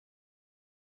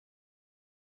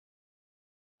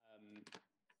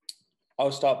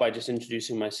I'll start by just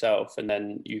introducing myself, and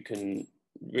then you can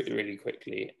really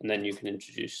quickly, and then you can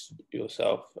introduce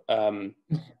yourself.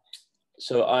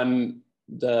 So I'm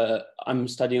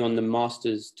studying on the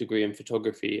master's degree in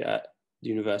photography at the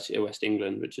University of West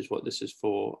England, which is what this is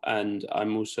for, and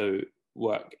I'm also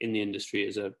work in the industry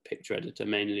as a picture editor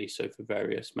mainly, so for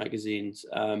various magazines.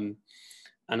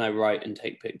 And I write and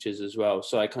take pictures as well.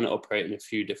 So I kind of operate in a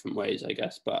few different ways, I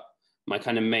guess, but my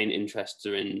kind of main interests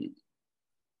are in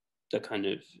the kind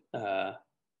of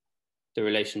the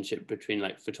relationship between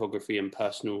like photography and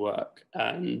personal work,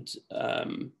 and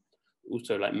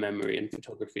also like memory and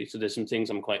photography. So there's some things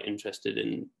I'm quite interested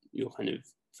in, your kind of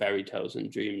fairy tales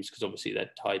and dreams, because obviously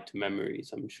they're tied to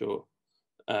memories, I'm sure.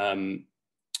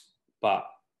 But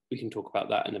we can talk about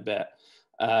that in a bit.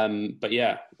 But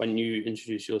yeah, when you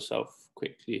introduce yourself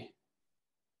quickly.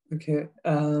 Okay.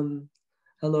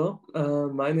 Hello.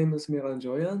 My name is Mehran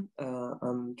Djojan.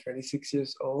 I'm 26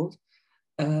 years old,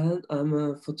 and I'm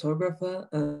a photographer.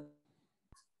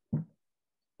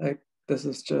 Like this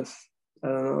is just, I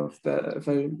don't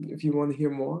know if you want to hear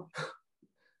more.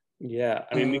 Yeah,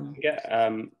 I mean,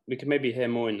 we can maybe hear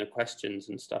more in the questions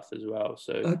and stuff as well.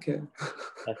 So okay.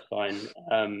 That's fine.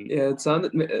 Yeah, it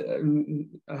sounded.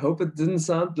 I hope it didn't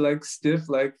sound like stiff,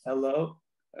 like hello,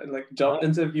 like job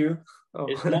interview. Oh.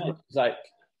 It's not. It's like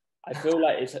I feel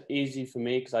like it's easy for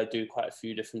me because I do quite a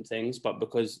few different things, but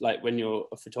because like when you're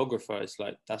a photographer, it's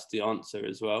like that's the answer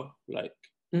as well. Like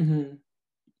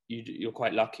you're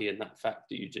quite lucky in that fact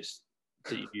that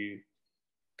you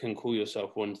can call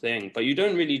yourself one thing, but you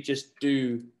don't really just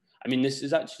do. I mean, this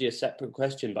is actually a separate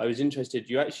question, but I was interested.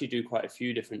 You actually do quite a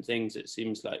few different things. It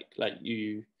seems like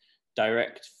you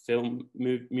direct film,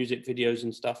 music videos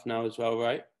and stuff now as well,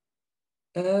 right?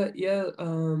 Yeah.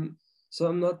 So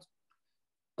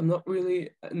I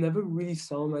never really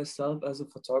saw myself as a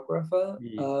photographer.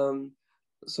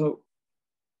 So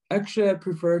actually, I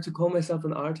prefer to call myself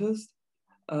an artist.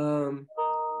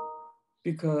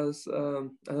 Because I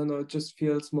don't know, it just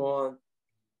feels more.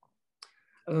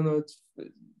 I don't know.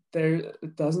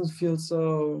 It doesn't feel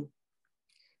so,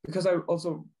 because I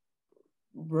also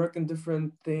work in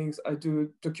different things. I do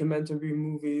documentary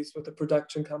movies with a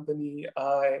production company.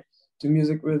 I do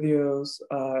music videos.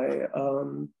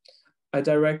 I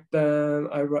direct them.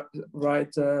 I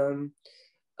write them.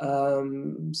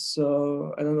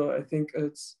 So I don't know. I think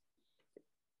it's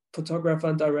photographer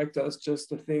and director is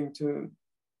just a thing to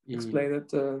explain it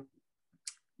to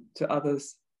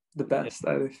others the best.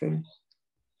 I think.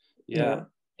 Yeah,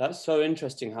 that's so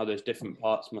interesting how those different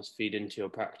parts must feed into your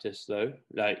practice, though.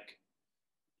 Like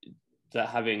that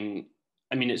having,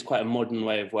 I mean, it's quite a modern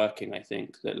way of working. I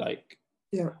think that like,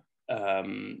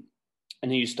 and are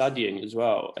you studying as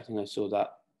well? I think I saw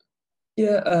that.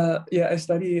 Yeah. I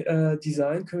study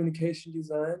design, communication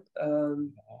design,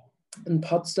 in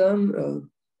Potsdam,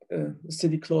 a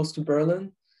city close to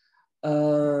Berlin.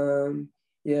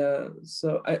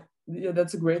 So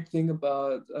that's a great thing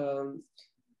about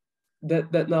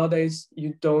that nowadays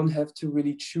you don't have to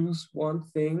really choose one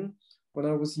thing. When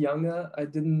I was younger, I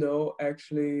didn't know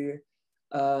actually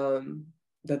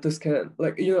that this can,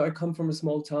 like, I come from a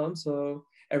small town, so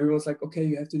everyone's like, okay,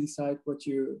 you have to decide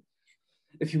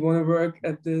if you want to work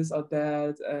at this or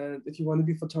that, and if you want to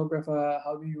be a photographer,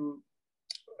 how do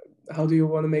you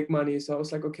want to make money? So I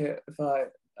was like, okay, if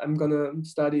I'm gonna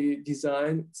study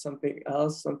design, something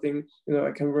else, something,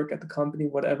 I can work at the company,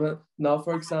 whatever. Now,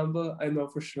 for example, I know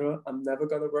for sure I'm never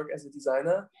gonna work as a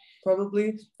designer,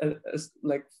 probably, as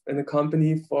like in a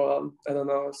company for, I don't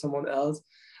know, someone else.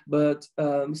 But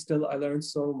still, I learned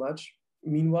so much.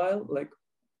 Meanwhile, like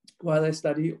while I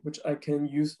study, which I can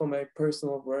use for my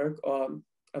personal work, or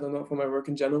I don't know, for my work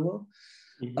in general.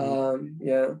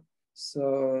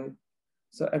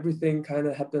 So everything kind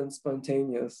of happens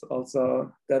spontaneous.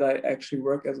 Also, that I actually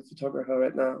work as a photographer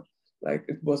right now. Like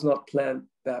it was not planned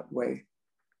that way.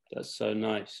 That's so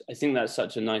nice. I think that's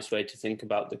such a nice way to think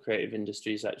about the creative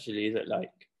industries, actually, that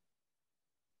like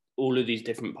all of these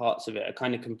different parts of it are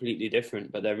kind of completely different,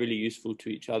 but they're really useful to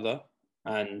each other.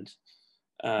 And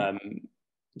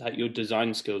that your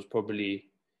design skills probably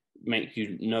make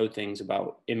you know things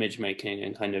about image making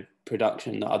and kind of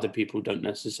production that other people don't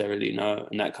necessarily know,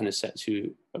 and that kind of sets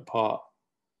you apart.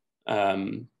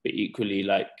 But equally,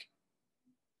 like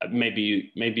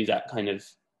maybe that kind of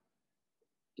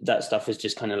that stuff is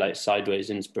just kind of like sideways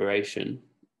inspiration.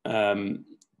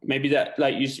 Maybe that,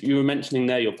 like you were mentioning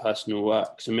there, your personal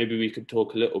work. So maybe we could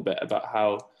talk a little bit about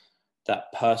how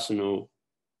that personal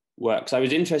works. I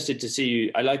was interested to see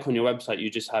you. I like on your website you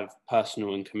just have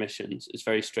personal and commissions. It's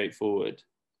very straightforward.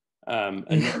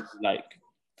 And like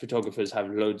photographers have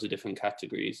loads of different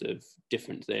categories of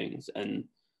different things, and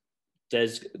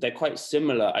they're quite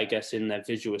similar, I guess, in their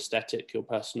visual aesthetic, your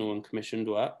personal and commissioned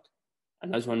work.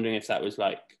 And I was wondering if that was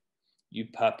like you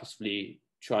purposefully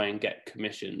try and get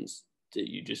commissions that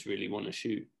you just really want to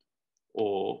shoot,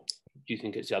 or do you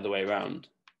think it's the other way around?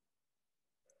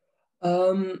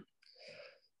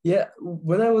 Yeah,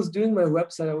 when I was doing my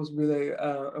website, I was really,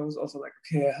 I was also like,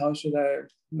 okay, how should I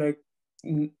make,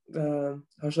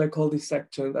 how should I call these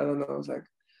sections? I don't know. I was like,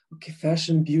 okay,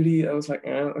 fashion, beauty. I was like,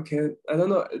 okay, I don't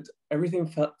know. Everything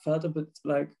felt a bit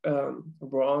like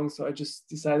wrong. So I just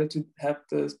decided to have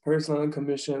this personal and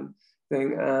commission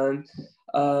thing. And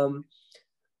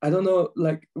I don't know,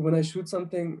 like when I shoot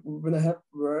something, when I have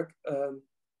work,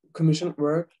 commissioned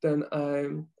work, then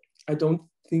I don't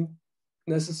think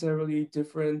necessarily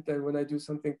different than when I do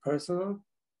something personal.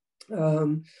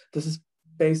 This is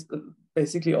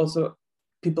basically also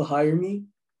people hire me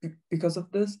because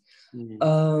of this.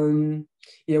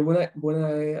 Yeah, when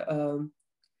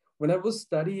I was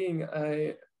studying,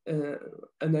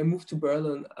 and I moved to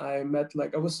Berlin, I met,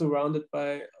 like, I was surrounded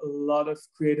by a lot of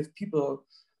creative people,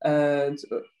 and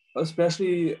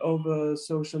especially over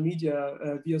social media,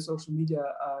 via social media,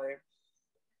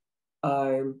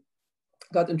 I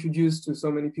got introduced to so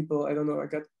many people. I don't know, I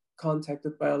got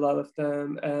contacted by a lot of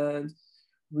them, and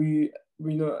we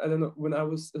know, I don't know, when I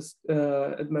was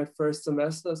at my first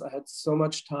semesters, I had so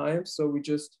much time, so we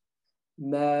just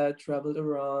met, traveled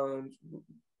around.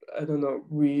 I don't know,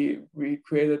 we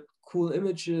created cool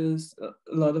images. A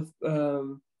lot of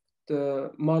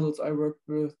the models I worked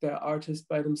with, they're artists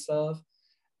by themselves.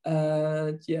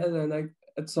 And yeah, then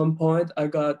at some point I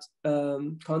got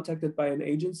contacted by an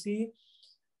agency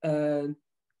and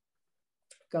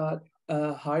got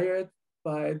hired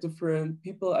by different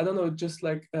people. I don't know, it just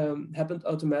like happened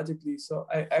automatically. So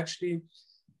I actually,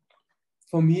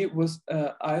 for me, it was,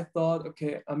 I thought,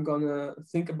 okay, I'm gonna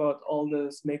think about all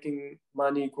this making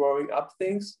money, growing up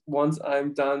things once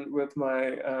I'm done with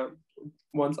my,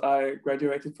 once I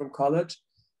graduated from college.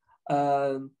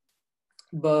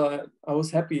 But I was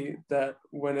happy that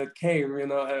when it came,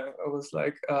 I was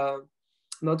like,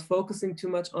 not focusing too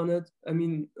much on it. I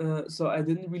mean, so I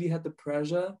didn't really have the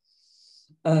pressure.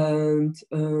 And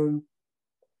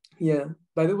yeah,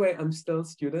 by the way, I'm still a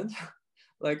student.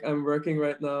 Like, I'm working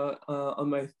right now on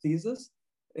my thesis.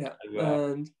 Yeah. Wow.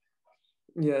 And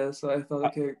yeah, so I thought,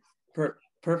 okay,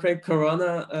 perfect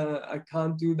Corona. I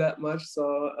can't do that much.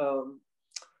 So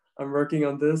I'm working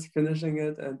on this, finishing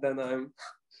it, and then I'm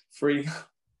free.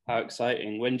 How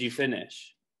exciting. When do you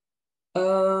finish?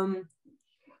 Um,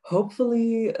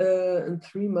 Hopefully in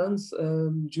 3 months,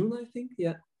 June, I think.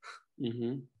 Yeah.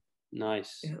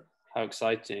 Nice. Yeah. How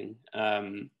exciting. Are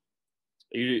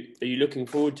you looking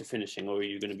forward to finishing, or are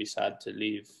you going to be sad to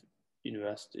leave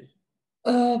university?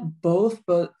 Both,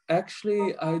 but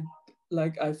actually, I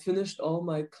finished all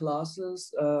my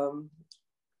classes a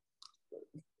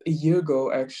year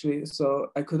ago, actually.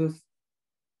 So I could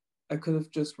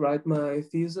have just write my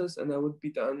thesis and I would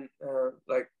be done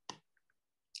like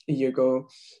a year ago.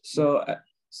 So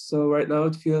right now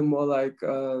it feels more like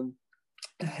a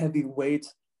heavy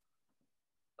weight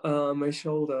on my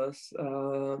shoulders.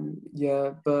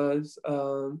 Yeah, but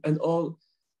and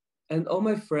all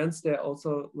my friends, they're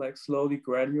also like slowly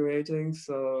graduating.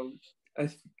 So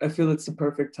I feel it's the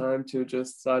perfect time to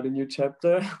just start a new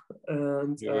chapter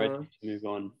and You're ready to move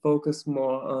on. focus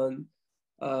more on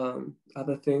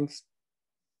other things.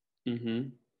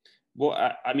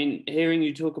 What I mean, hearing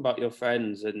you talk about your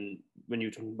friends, and when you're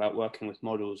talking about working with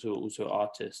models who are also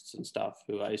artists and stuff,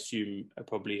 who I assume are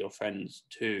probably your friends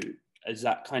too, has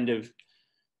that kind of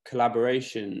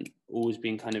collaboration always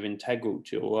been kind of integral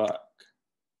to your work?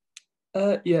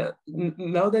 Yeah,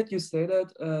 now that you say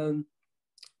that,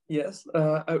 yes,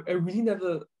 I really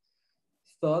never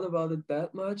thought about it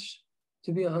that much,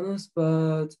 to be honest.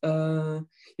 But yeah,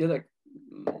 like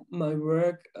my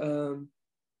work,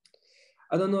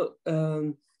 I don't know.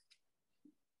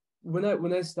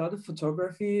 When I started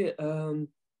photography,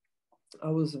 I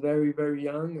was very very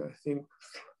young. I think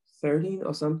 13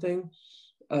 or something.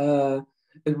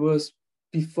 It was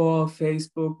before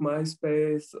Facebook,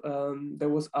 MySpace. There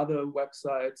was other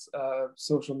websites,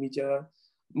 social media,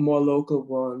 more local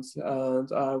ones,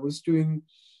 and I was doing.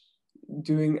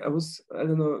 I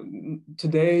don't know.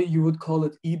 Today you would call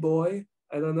it e-boy.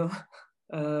 I don't know.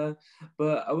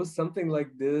 But I was something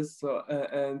like this. So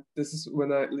and this is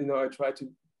when I tried to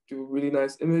do really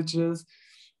nice images,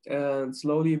 and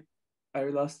slowly I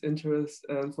lost interest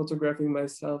in photographing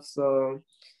myself. So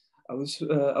I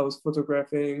was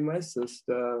photographing my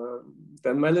sister,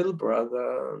 then my little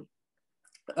brother,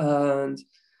 and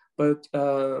but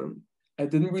I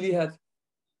didn't really have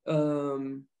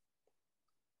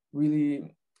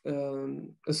really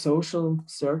a social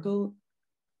circle,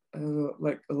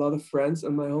 like a lot of friends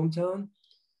in my hometown.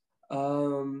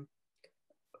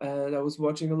 And I was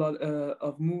watching a lot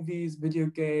of movies, video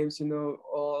games, you know,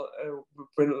 all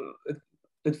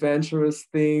adventurous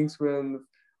things when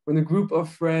a group of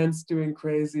friends doing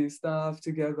crazy stuff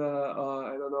together, or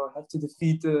I don't know, have to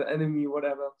defeat the enemy,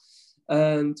 whatever.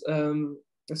 And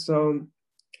so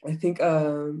I think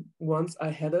once I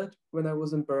had it when I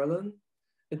was in Berlin,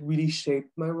 it really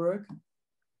shaped my work.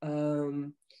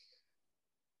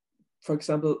 For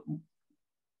example,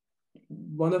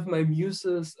 one of my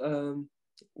muses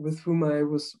with whom I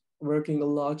was working a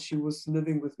lot, she was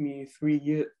living with me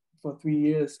for 3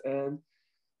 years, and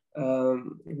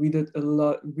we did a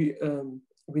lot. We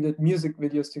did music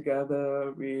videos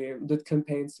together. We did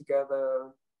campaigns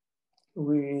together.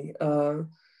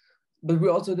 But we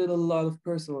also did a lot of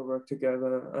personal work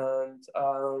together, and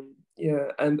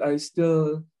yeah, and I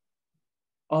still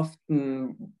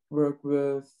often work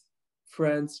with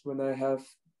friends when I have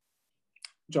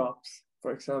jobs,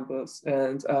 for example.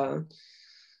 And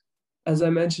as I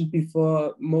mentioned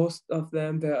before, most of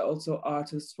them, they're also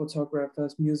artists,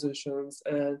 photographers, musicians,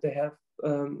 and they have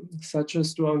such a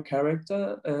strong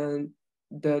character, and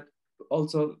that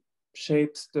also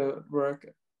shapes the work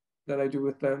that I do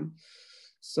with them.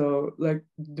 So like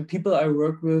the people I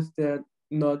work with, they're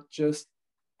not just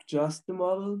the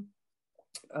model.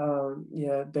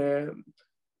 Yeah, they're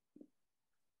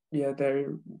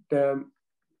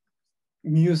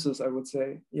muses, I would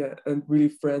say. Yeah, and really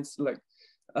friends. Like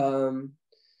a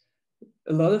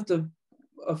lot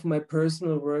of my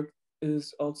personal work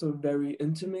is also very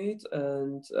intimate,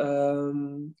 and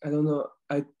I don't know.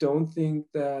 I don't think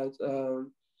that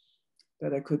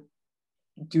that I could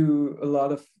do a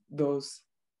lot of those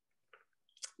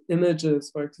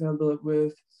images, for example,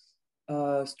 with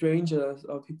strangers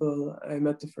or people I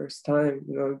met the first time.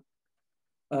 You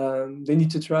know, they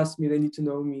need to trust me, they need to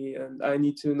know me, and I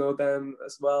need to know them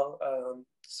as well.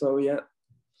 So yeah.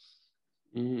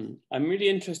 I'm really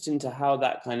interested into how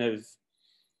that kind of,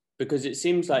 because it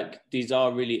seems like these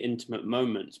are really intimate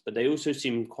moments, but they also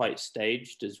seem quite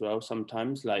staged as well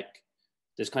sometimes. Like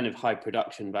there's kind of high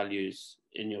production values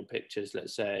in your pictures,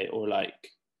 let's say, or like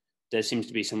there seems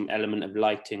to be some element of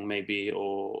lighting maybe,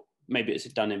 or maybe it's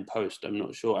done in post, I'm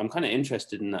not sure. I'm kind of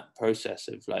interested in that process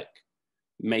of like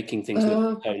making things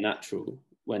look so natural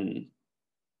when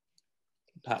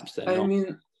perhaps they're I not.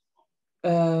 mean,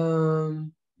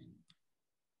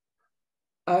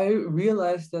 I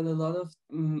realized that a lot of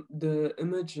the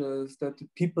images that the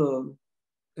people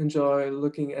enjoy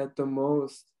looking at the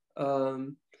most,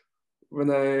 when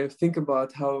I think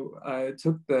about how I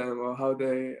took them or how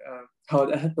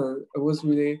it happened, it was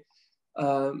really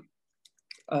um,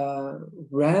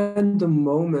 random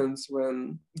moments.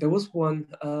 When there was one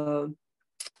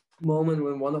moment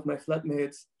when one of my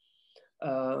flatmates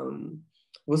um,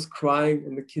 was crying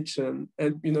in the kitchen,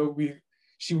 and you know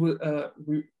she would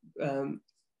we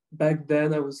back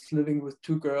then I was living with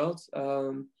two girls. They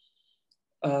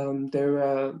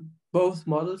were both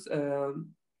models,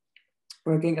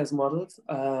 working as models,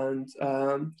 and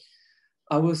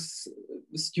I was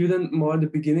a student more in the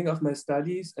beginning of my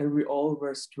studies, and we all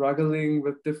were struggling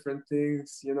with different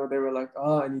things. You know, they were like,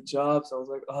 "Oh, I need jobs." I was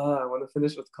like, "Oh, I want to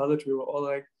finish with college." We were all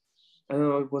like, I don't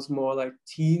know, it was more like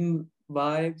teen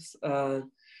vibes.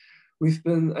 We've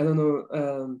been, I don't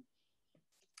know,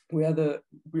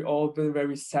 we all been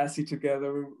very sassy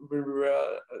together when we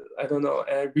were, I don't know,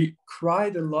 and we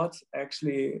cried a lot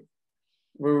actually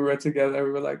when we were together.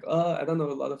 We were like, oh, I don't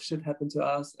know, a lot of shit happened to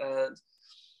us, and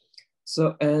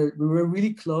we were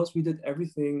really close. We did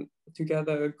everything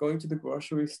together, going to the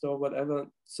grocery store, whatever.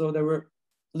 So there were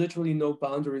literally no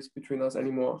boundaries between us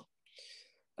anymore.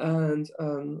 And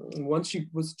once she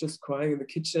was just crying in the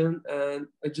kitchen, and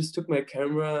I just took my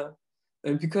camera,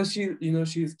 and because she, you know,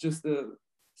 she's just a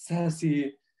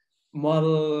sassy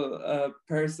model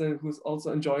person who's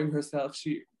also enjoying herself,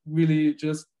 she really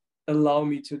just allowed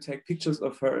me to take pictures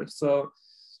of her. So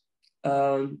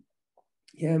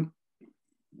yeah,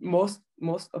 most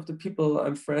of the people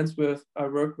I'm friends with, I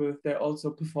work with, they're also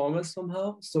performers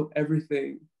somehow. So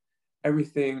everything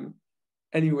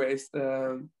anyways,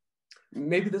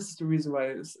 maybe this is the reason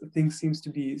why things seems to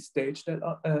be staged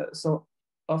so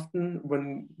often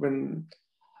when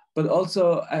but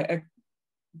also I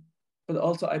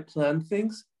plan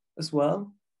things as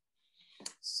well.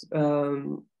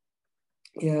 um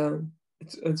yeah,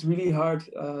 it's really hard,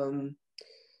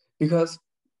 because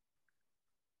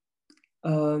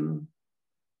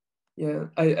yeah,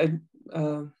 I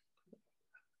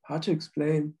hard to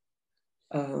explain,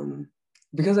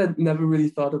 because I never really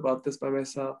thought about this by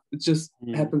myself. It just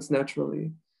happens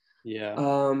naturally. Yeah.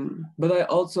 But I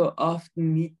also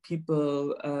often meet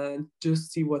people and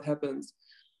just see what happens.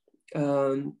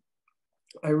 Um,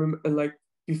 I remember, like,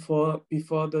 before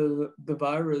the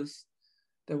virus,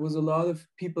 there was a lot of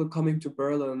people coming to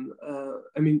Berlin.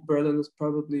 I mean, Berlin is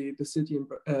probably the city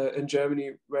in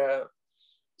Germany where,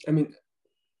 I mean,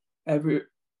 every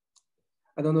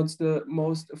I don't know, it's the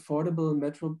most affordable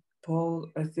metropole,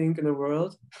 I think, in the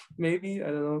world. Maybe, I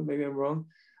don't know, maybe I'm wrong.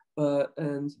 But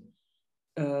and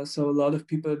so a lot of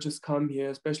people just come here,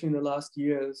 especially in the last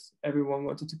years. Everyone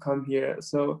wanted to come here.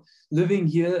 So living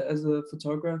here as a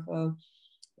photographer,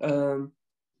 um,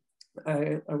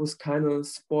 I was kind of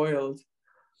spoiled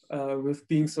with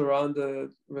being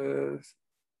surrounded with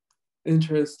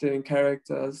interesting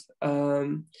characters.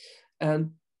 And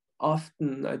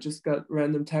often I just got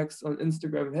random texts on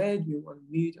Instagram, hey, do you want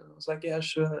to meet? And I was like, yeah,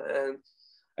 sure. And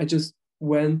I just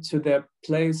went to their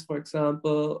place, for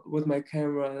example, with my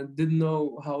camera and didn't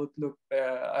know how it looked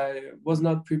there. I was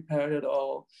not prepared at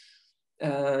all.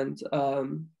 And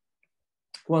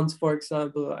once, for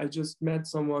example, I just met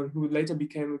someone who later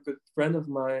became a good friend of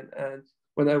mine. And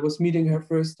when I was meeting her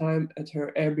first time at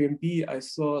her Airbnb, I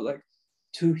saw like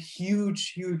two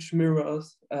huge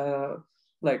mirrors,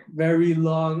 like very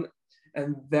long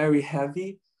and very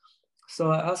heavy.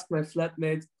 So I asked my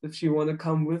flatmate if she want to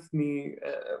come with me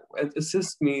and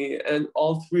assist me. And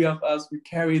all three of us, we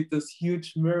carried this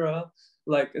huge mirror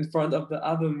like in front of the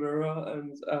other mirror.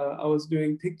 And I was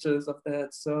doing pictures of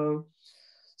that.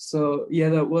 So yeah,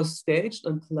 that was staged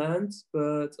and planned,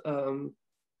 but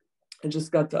I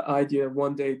just got the idea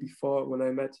one day before when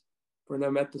I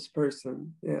met this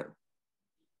person. Yeah.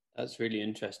 That's really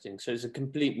interesting. So it's a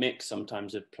complete mix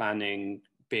sometimes of planning,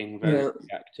 being very Yeah.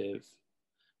 reactive.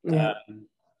 Yeah. Um,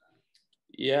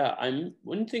 yeah,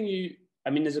 one thing I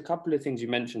mean, there's a couple of things you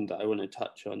mentioned that I want to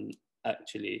touch on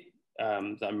actually,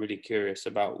 that I'm really curious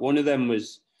about. One of them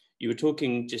was you were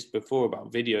talking just before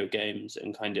about video games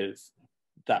and kind of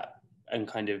that, and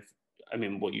kind of, I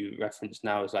mean, what you referenced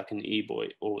now is like an e-boy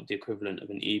or the equivalent of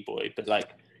an e-boy, but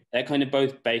like they're kind of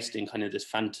both based in kind of this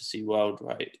fantasy world,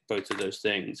 right? Both of those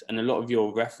things. And a lot of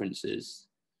your references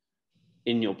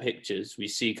in your pictures, we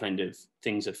see kind of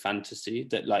things of fantasy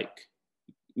that like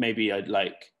maybe I'd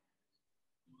like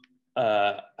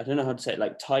I don't know how to say it,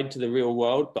 like tied to the real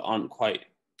world, but aren't quite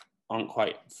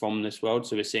from this world.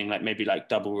 So we're seeing like maybe like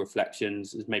double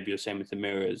reflections, as maybe you're saying with the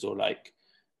mirrors, or like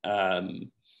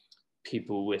um,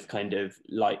 people with kind of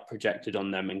light projected on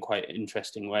them in quite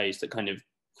interesting ways that kind of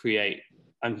create.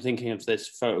 I'm thinking of this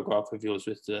photograph of yours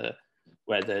with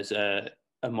where there's a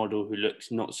model who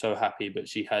looks not so happy, but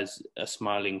she has a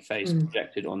smiling face Mm.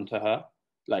 projected onto her.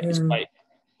 Like it's Yeah. quite,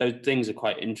 those things are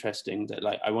quite interesting that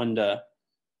like I wonder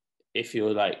if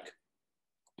you're like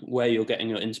where you're getting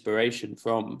your inspiration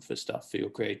from for stuff for your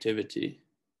creativity.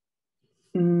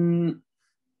 Mm,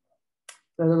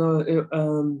 I don't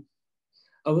know.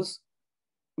 I was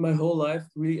my whole life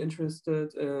really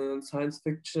interested in science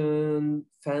fiction,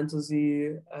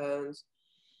 fantasy, and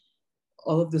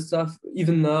all of this stuff.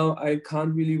 Even now, I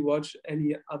can't really watch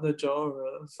any other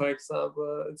genre. For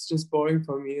example, it's just boring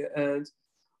for me. And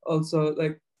also,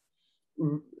 like,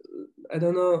 I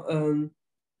don't know.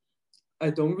 I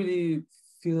don't really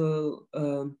feel.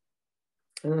 Um,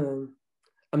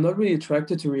 I'm not really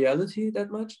attracted to reality that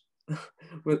much.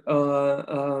 With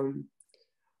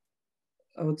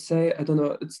I would say, I don't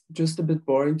know, it's just a bit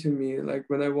boring to me. Like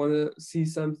when I want to see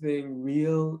something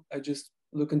real, I just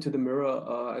look into the mirror.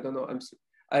 I don't know.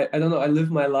 I don't know. I live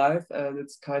my life and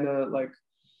it's kind of like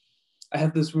I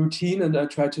have this routine and I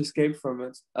try to escape from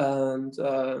it. And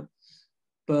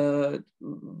but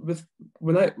with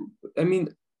when I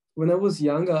mean, when I was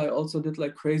younger, I also did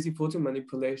like crazy photo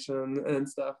manipulation and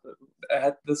stuff. I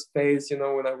had this phase,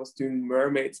 when I was doing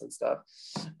mermaids and stuff.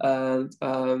 And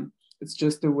it's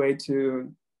just a way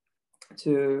to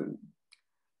to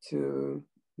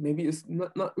maybe it's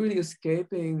not really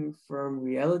escaping from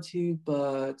reality,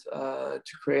 but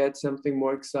to create something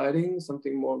more exciting,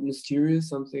 something more mysterious,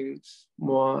 something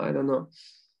more,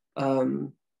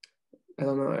 um, I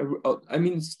don't know. I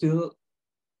mean,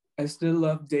 I still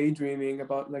love daydreaming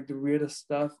about like the weirdest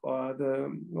stuff or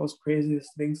the most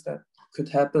craziest things that could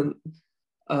happen.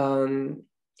 Um,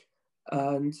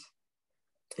 and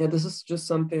yeah, this is just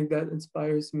something that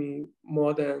inspires me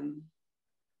more than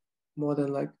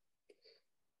like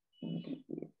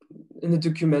in the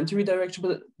documentary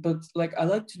direction, but like I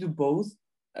like to do both.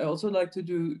 I also like to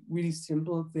do really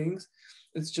simple things.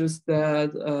 It's just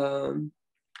that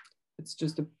it's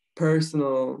just a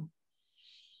personal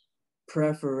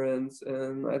preference,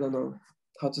 and I don't know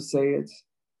how to say it.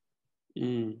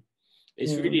 Mm.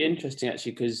 It's Yeah. really interesting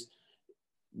actually because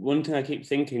one thing I keep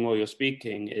thinking while you're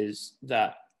speaking is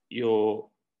that you're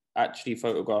actually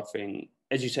photographing,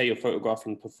 as you say, you're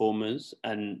photographing performers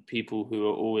and people who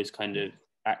are always kind of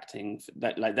acting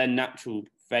that, like their natural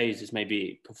phase is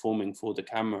maybe performing for the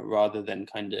camera rather than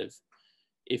kind of,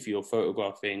 if you're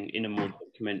photographing in a more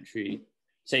documentary,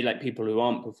 say like people who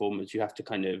aren't performers, you have to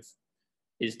kind of,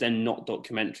 it's then not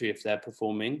documentary if they're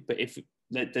performing. But if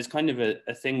there's kind of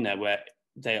a thing there where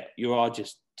you are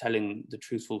just telling the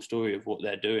truthful story of what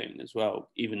they're doing as well,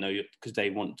 even though because they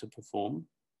want to perform.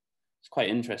 It's quite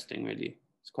interesting, really.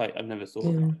 I've never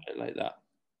thought about it like that.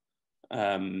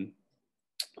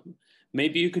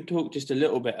 Maybe you could talk just a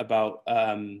little bit about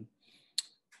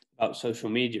social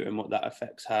media and what that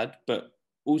effect's had, but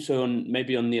also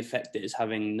maybe on the effect that it's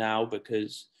having now,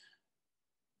 because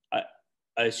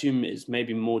I assume it's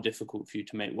maybe more difficult for you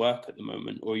to make work at the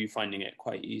moment, or are you finding it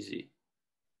quite easy?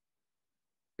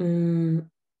 You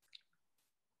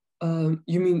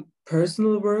mean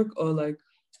personal work or like?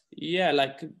 Yeah,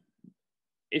 like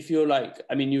if you're like,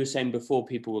 I mean, you were saying before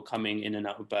people were coming in and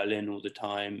out of Berlin all the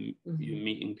time, you're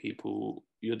meeting people,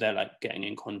 you're there like getting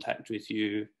in contact with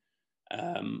you.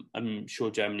 I'm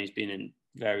sure Germany's been in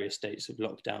various states of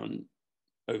lockdown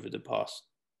over the past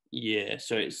year.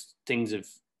 So things have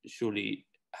surely,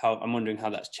 I'm wondering how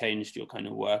that's changed your kind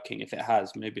of working. If it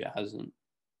has, maybe it hasn't.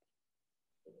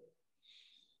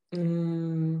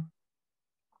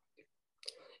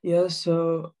 Yeah,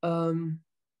 so I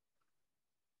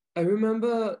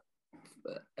remember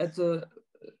at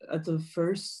the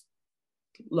first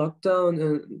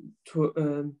lockdown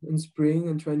in spring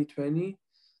in 2020,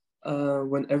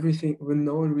 when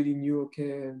no one really knew,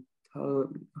 okay, how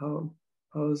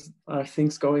are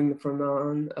things going from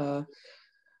now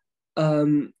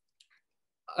on.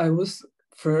 I was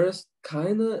first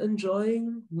kind of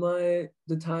enjoying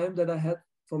the time that I had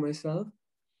for myself,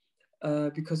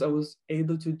 because I was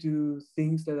able to do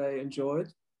things that I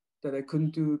enjoyed that I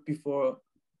couldn't do before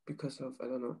because of, I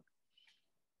don't know,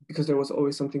 because there was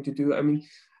always something to do. I mean,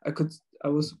 I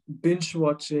was binge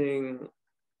watching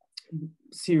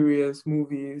series,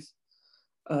 movies,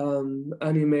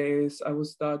 animes. I would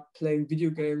start playing video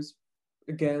games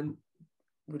again,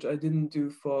 which I didn't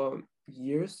do for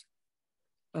years.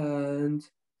 And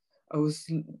I was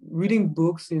reading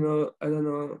books, I don't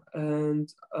know.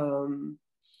 And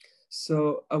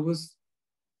so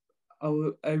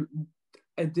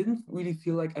I didn't really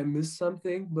feel like I missed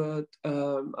something, but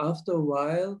after a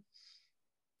while,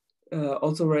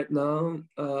 also right now,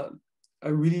 I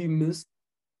really miss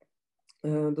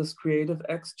this creative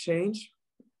exchange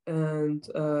and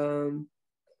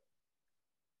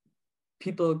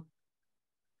people,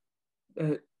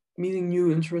 meeting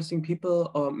new interesting people,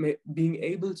 or being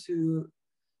able to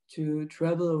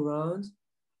travel around.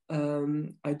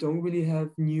 I don't really have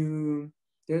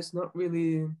there's not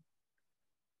really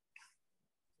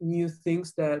new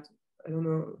things that, I don't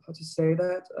know how to say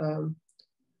that,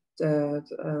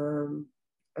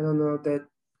 I don't know, that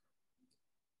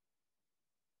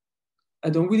I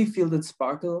don't really feel that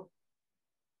sparkle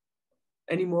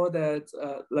anymore, that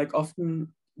like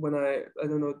often when I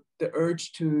don't know, the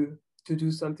urge to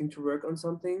do something, to work on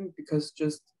something, because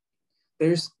just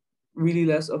there's really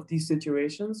less of these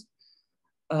situations.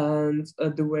 And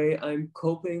the way I'm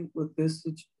coping with this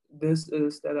is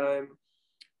that I'm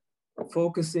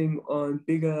focusing on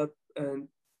bigger and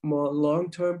more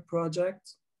long-term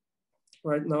projects.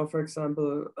 Right now, for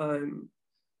example, I'm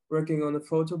working on a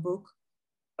photo book,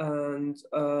 and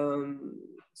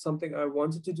something I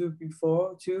wanted to do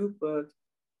before too, but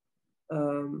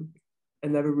I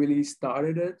never really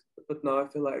started it. But now I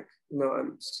feel like,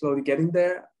 I'm slowly getting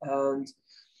there. And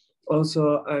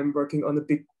also I'm working on a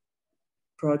big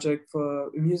project for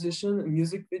a musician, a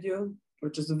music video,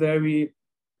 which is a very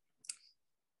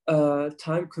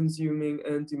time-consuming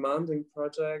and demanding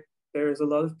project. There's a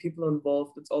lot of people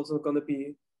involved. It's also going to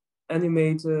be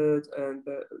animated, and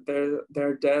there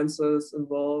are dancers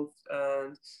involved.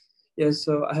 And yeah,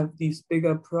 so I have these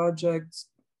bigger projects,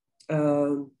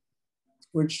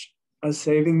 which are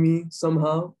saving me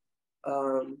somehow.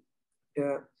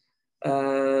 Yeah,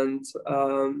 and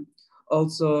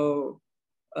also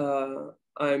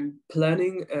I'm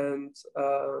planning and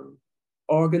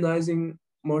organizing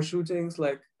more shootings.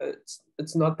 Like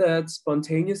it's not that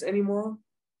spontaneous anymore,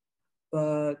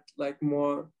 but like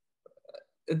more.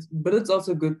 But it's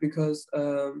also good because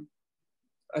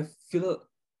I feel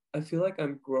like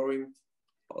I'm growing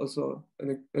also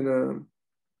in a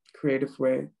creative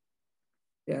way.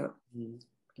 Yeah.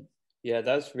 Yeah,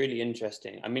 that's really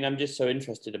interesting. I mean, I'm just so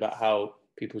interested about how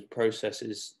people's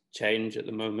processes change at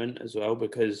the moment as well,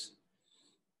 because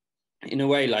in a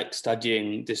way, like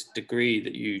studying this degree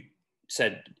that you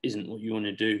said isn't what you want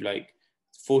to do, like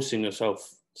forcing yourself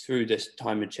through this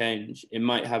time of change, it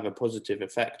might have a positive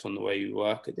effect on the way you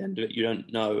work at the end of it. You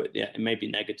don't know. It may be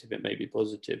negative, it may be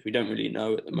positive. We don't really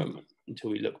know at the moment until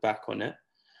we look back on it.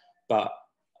 But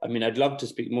I mean, I'd love to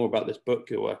speak more about this book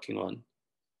you're working on.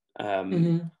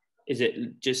 Is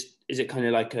it kind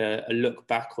of like a look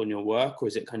back on your work, or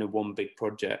is it kind of one big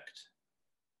project?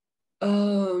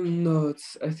 No,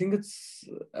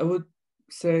 I would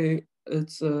say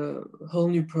it's a whole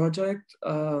new project.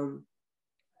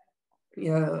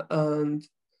 Yeah, and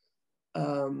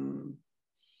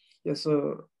yeah,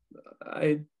 so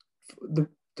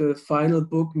the final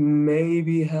book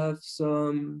maybe have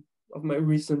some of my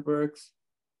recent works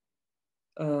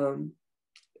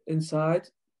inside,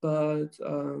 but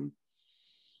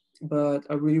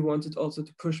I really wanted also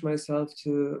to push myself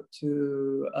to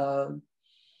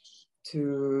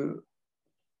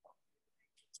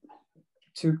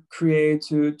create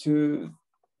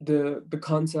the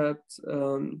concept,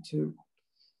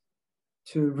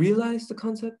 to realize the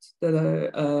concept that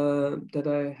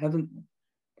I haven't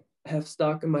have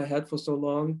stuck in my head for so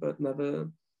long, but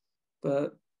never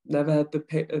had the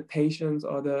patience,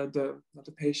 or the not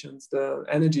the patience, the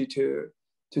energy to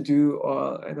do,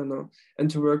 or I don't know, and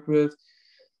to work with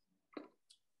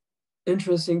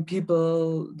interesting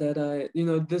people that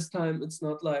this time it's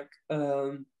not like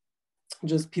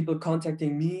just people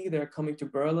contacting me. They're coming to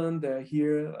Berlin, they're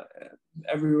here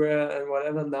everywhere and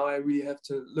whatever. Now I really have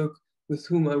to look with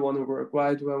whom I want to work.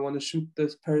 Why do I want to shoot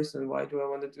this person? Why do I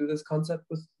want to do this concept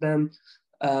with them?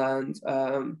 And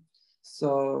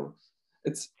so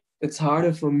it's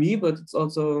harder for me, but it's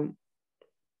also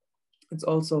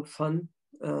fun,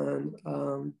 and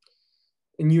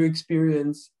a new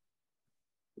experience.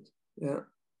 Yeah.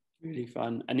 Really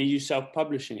fun. And are you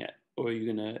self-publishing it, or are you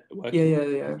gonna work?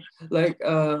 Yeah. Like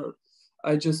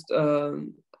I just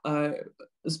I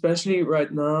especially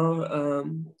right now,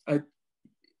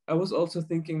 I was also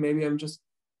thinking maybe I'm just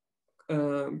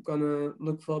gonna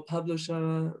look for a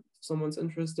publisher if someone's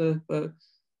interested, but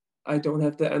I don't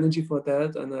have the energy for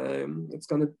that, and it's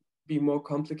gonna be more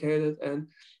complicated. And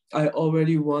I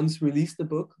already once released the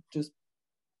book just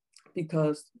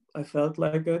because I felt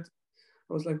like it.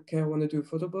 I was like, okay, I want to do a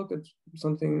photo book. It's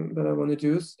something that I want to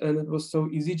do. And it was so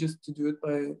easy just to do it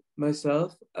by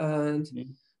myself. And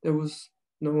there was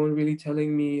no one really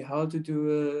telling me how to do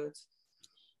it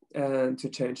and to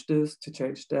change this, to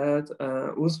change that.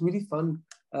 It was really fun.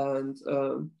 And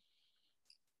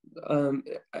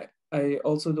I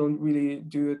also don't really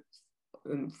do it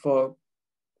for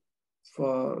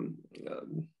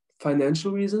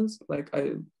financial reasons. Like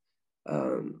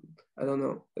I don't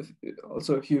know,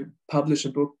 if you publish a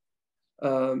book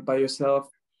by yourself,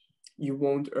 you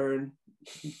won't earn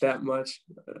that much.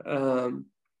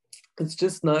 It's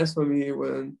just nice for me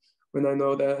when I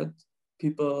know that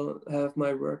people have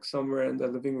my work somewhere in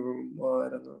their living room, or I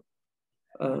don't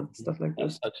know, stuff like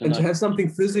this, and to have something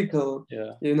physical.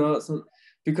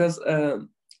 Because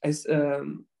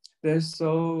there's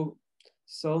so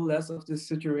less of this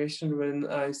situation when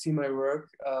I see my work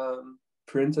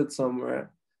printed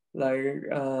somewhere, like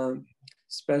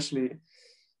especially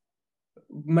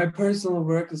my personal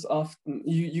work is often,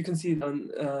 you can see it on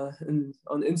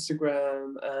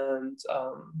Instagram and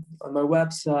on my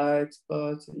website.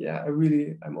 But yeah,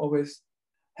 I'm always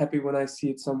happy when I see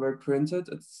it somewhere printed.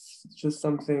 It's just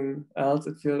something else.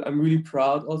 I'm really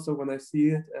proud also when I see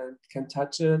it and can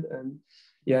touch it. And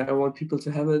yeah, I want people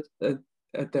to have it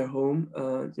at their home.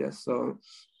 So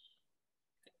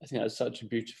I think that's such a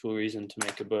beautiful reason to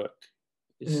make a book.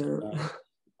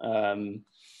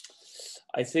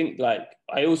 I think, like,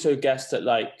 I also guess that,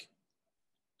 like,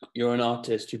 you're an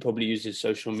artist who probably uses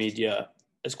social media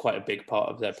as quite a big part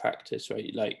of their practice,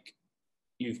 right? Like,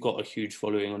 you've got a huge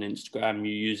following on Instagram.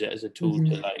 You use it as a tool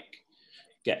to, like,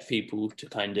 get people to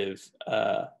kind of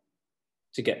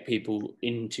to get people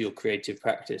into your creative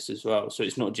practice as well. So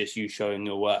it's not just you showing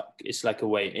your work. It's like a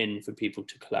way in for people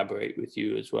to collaborate with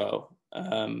you as well,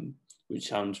 which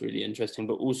sounds really interesting.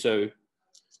 But also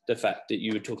the fact that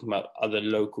you were talking about other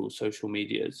local social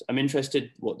medias. I'm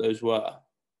interested what those were.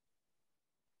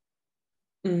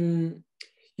 You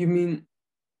mean,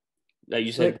 like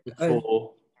you said, like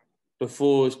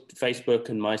before Facebook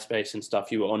and MySpace and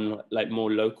stuff, you were on like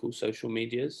more local social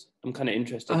medias. I'm kind of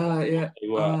interested how they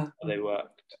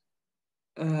worked.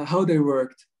 How they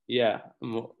worked. Yeah,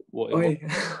 and what it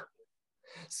was.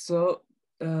 So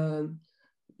it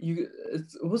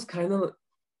was kind of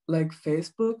like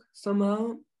Facebook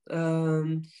somehow.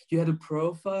 You had a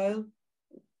profile,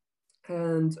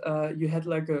 and you had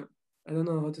like I don't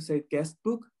know how to say, guest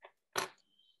book.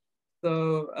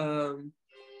 So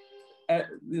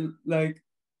like,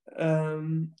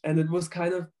 and it was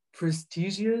kind of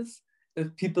prestigious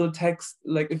if people text,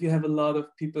 like if you have a lot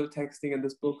of people texting in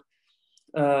this book.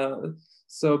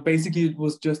 So basically it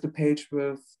was just a page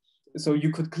with, so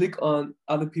you could click on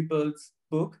other people's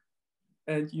book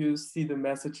and you see the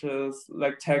messages,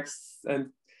 like texts and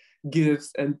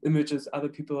gifs and images other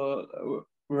people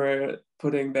were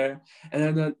putting there.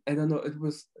 And I don't know, it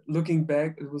was, looking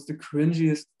back, it was the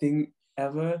cringiest thing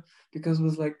ever, because it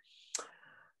was like,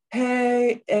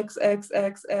 hey,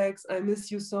 XXXX, I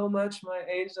miss you so much, my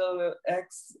angel,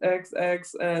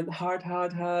 XXX, and heart,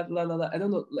 la la la. I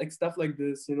don't know, like stuff like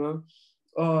this, you know,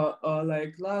 or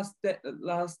like last,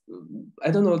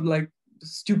 I don't know, like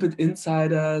stupid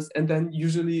insiders, and then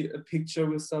usually a picture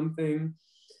with something.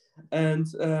 And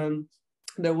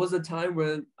there was a time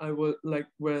when I was like,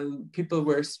 when people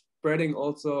were spreading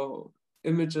also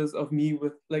images of me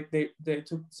with, like, they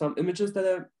took some images that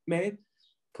I made,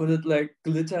 put it like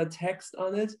glitter text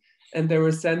on it, and they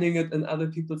were sending it in other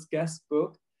people's guest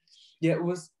book. Yeah, it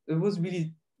was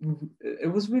really,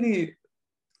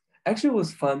 actually it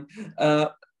was fun.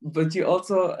 But you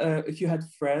also, if you had a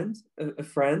friend,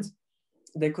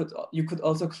 you could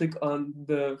also click on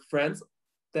the friends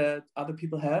that other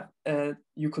people have, and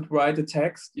you could write a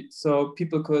text. So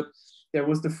people could, there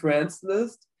was the friends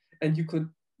list, and you could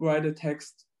write a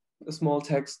small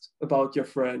text about your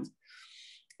friend.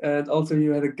 And also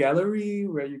you had a gallery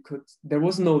where you could, there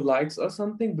was no likes or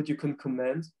something, but you can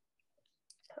comment.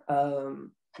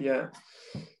 Yeah,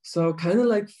 so kind of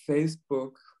like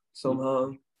Facebook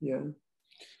somehow. Yeah,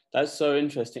 that's so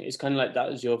interesting. It's kind of like that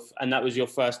was your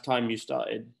first time you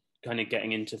started kind of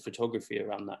getting into photography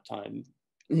around that time.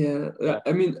 yeah.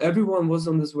 I mean, everyone was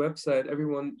on this website,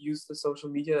 everyone used the social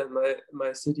media in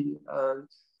my city, and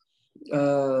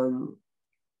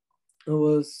it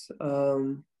was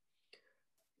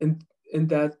in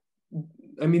that,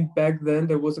 I mean, back then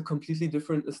there was a completely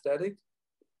different aesthetic.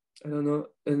 I don't know,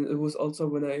 and it was also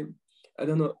when I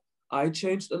don't know, I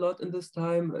changed a lot in this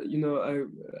time. You know,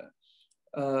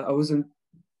 I was in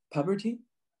puberty,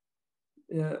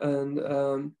 yeah,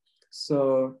 and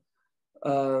so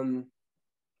um,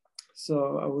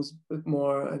 so I was a bit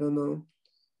more, I don't know,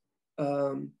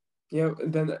 yeah.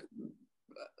 And then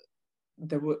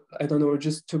there were, I don't know, I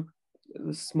just took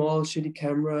a small shitty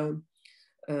camera,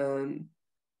 and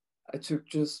I took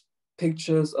just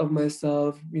pictures of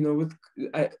myself, you know, with,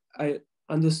 I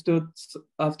understood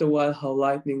after a while how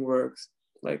lighting works.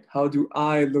 Like, how do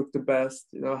I look the best?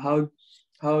 You know,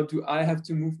 how do I have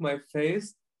to move my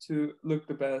face to look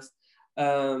the best?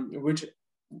 Which,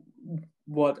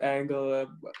 what angle,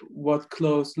 what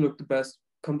clothes look the best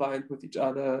combined with each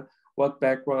other? What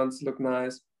backgrounds look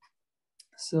nice?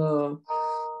 So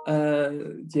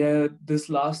yeah, this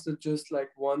lasted just like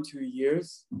 1-2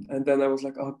 years, and then I was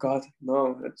like, oh god,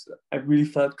 no, I really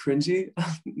felt cringy.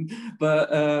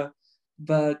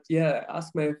 But yeah, I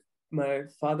asked my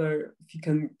father if he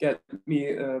can get me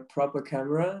a proper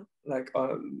camera, like,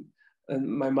 and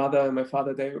my mother and my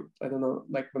father, they, I don't know,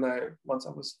 like once I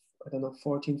was, I don't know,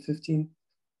 14, 15,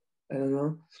 I don't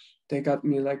know, they got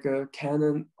me like a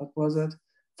Canon, what was it,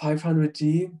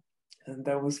 500D, and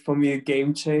that was for me a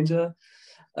game changer.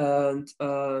 And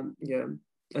yeah,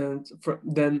 and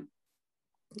then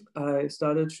I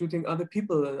started shooting other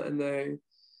people, and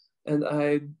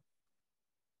I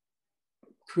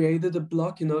created a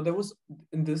blog. You know, there was,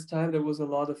 in this time there was a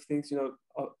lot of things. You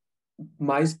know,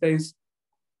 MySpace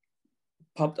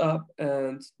popped up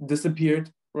and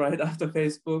disappeared right after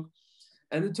Facebook,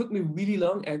 and it took me really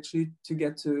long actually to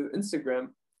get to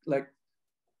Instagram. Like,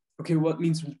 okay, what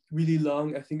means really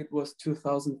long? I think it was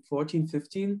 2014,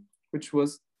 15, which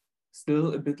was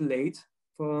still a bit late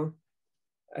for,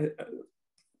 I,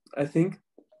 I think.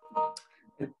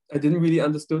 I didn't really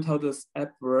understood how this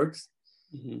app works.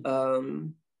 Mm-hmm.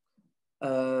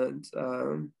 And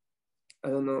I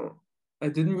don't know, I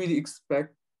didn't really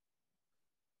expect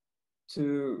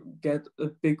to get a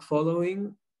big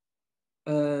following.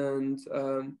 And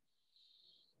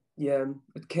yeah,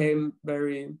 it came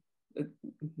very, it,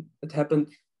 it happened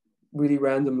really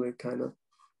randomly, kind of.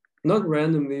 Not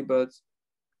randomly, but,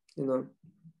 you know.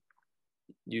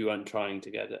 You weren't trying to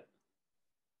get it.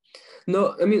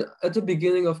 No, I mean, at the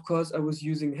beginning, of course, I was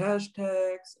using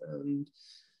hashtags,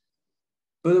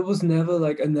 but it was never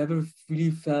like, I never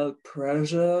really felt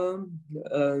pressure.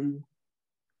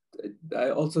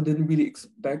 I also didn't really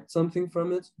expect something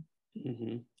from it.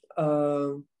 Mm-hmm.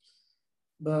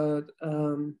 But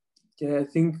yeah, I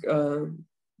think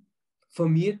for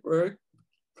me it worked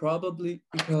probably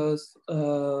because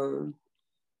a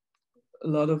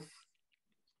lot of,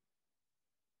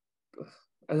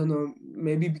 I don't know,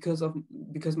 maybe because of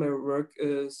because my work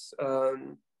is how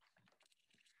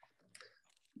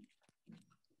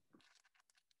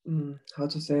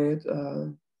to say it,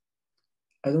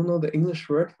 I don't know the English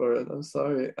word for it, I'm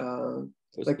sorry.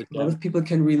 Like a lot of people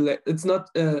can relate, it's not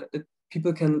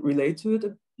people can relate to it,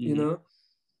 you know.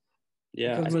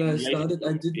 Yeah, because when I started,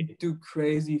 I didn't do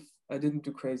crazy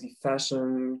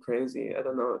fashion, crazy, I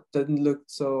don't know, it didn't look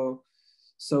so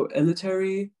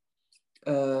elitary,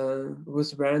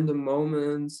 with random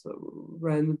moments,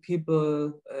 random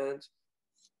people, and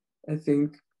I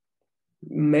think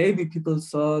maybe people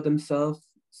saw themselves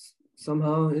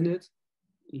somehow in it.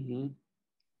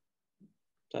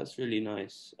 That's really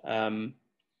nice.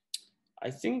 I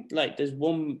think like there's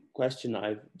one question that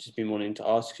I've just been wanting to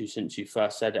ask you since you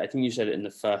first said it. I think you said it in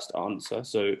the first answer,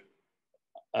 so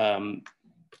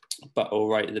but all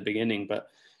right at the beginning. But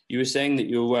you were saying that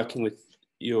you were working with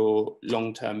your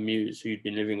long-term muse who you'd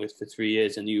been living with for 3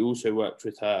 years, and you also worked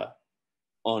with her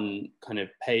on kind of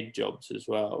paid jobs as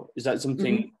well. Is that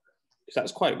something?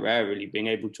 That's quite rare, really, being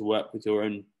able to work with your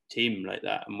own team like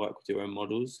that and work with your own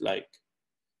models. Like,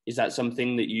 is that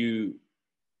something that you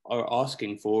are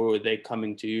asking for, or are they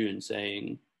coming to you and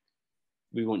saying,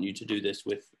 we want you to do this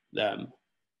with them?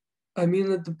 I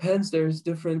mean, it depends. There's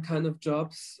different kind of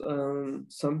jobs.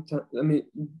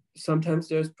 Sometimes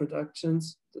there's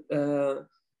productions where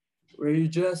you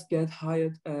just get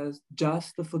hired as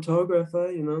just a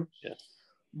photographer, you know. Yeah.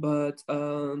 But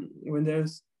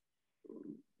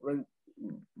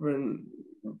when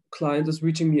client is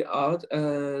reaching me out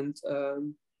and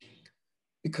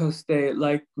because they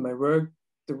like my work,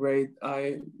 the way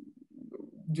I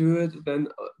do it, then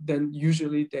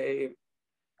usually they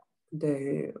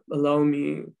allow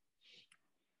me,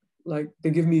 like they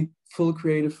give me full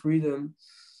creative freedom.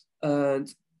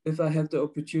 And if I have the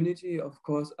opportunity, of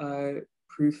course I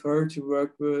prefer to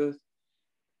work with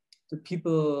the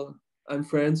people I'm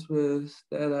friends with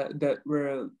that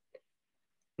were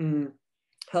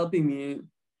helping me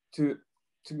to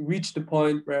reach the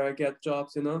point where I get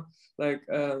jobs, you know, like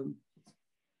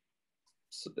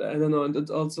so, I don't know, and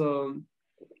it's also,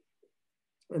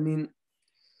 I mean,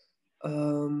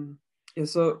 yeah,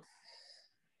 so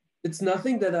it's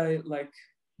nothing that I like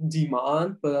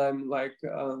demand, but I'm like,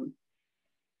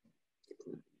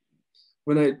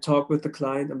 when I talk with the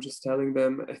client, I'm just telling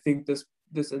them I think this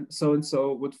and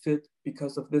so would fit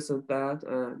because of this and that,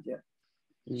 and yeah.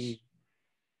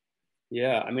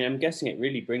 Yeah, I mean, I'm guessing it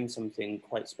really brings something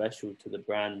quite special to the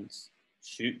brand's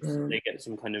shoots. They get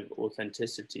some kind of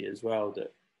authenticity as well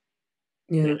that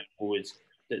always,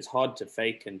 that's hard to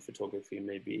fake in photography.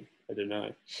 Maybe, I don't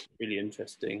know. Really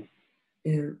interesting.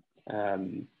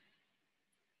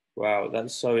 Wow,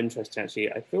 that's so interesting.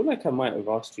 Actually, I feel like I might have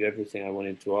asked you everything I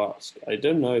wanted to ask. I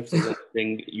don't know if there's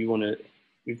anything you want to.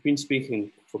 We've been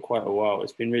speaking for quite a while.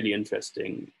 It's been really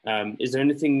interesting. Is there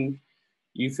anything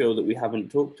you feel that we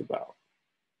haven't talked about?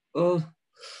 Oh,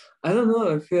 I don't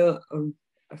know. I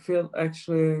feel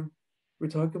actually we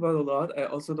talked about a lot. I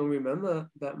also don't remember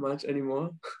that much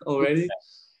anymore already.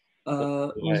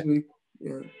 Was really,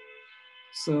 yeah.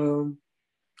 So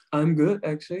I'm good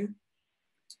actually.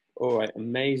 All right,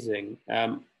 amazing.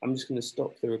 I'm just going to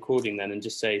stop the recording then and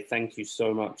just say thank you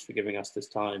so much for giving us this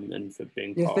time and for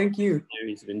being part thank of you. a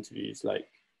series of interviews. Like,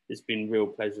 it's been a real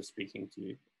pleasure speaking to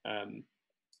you.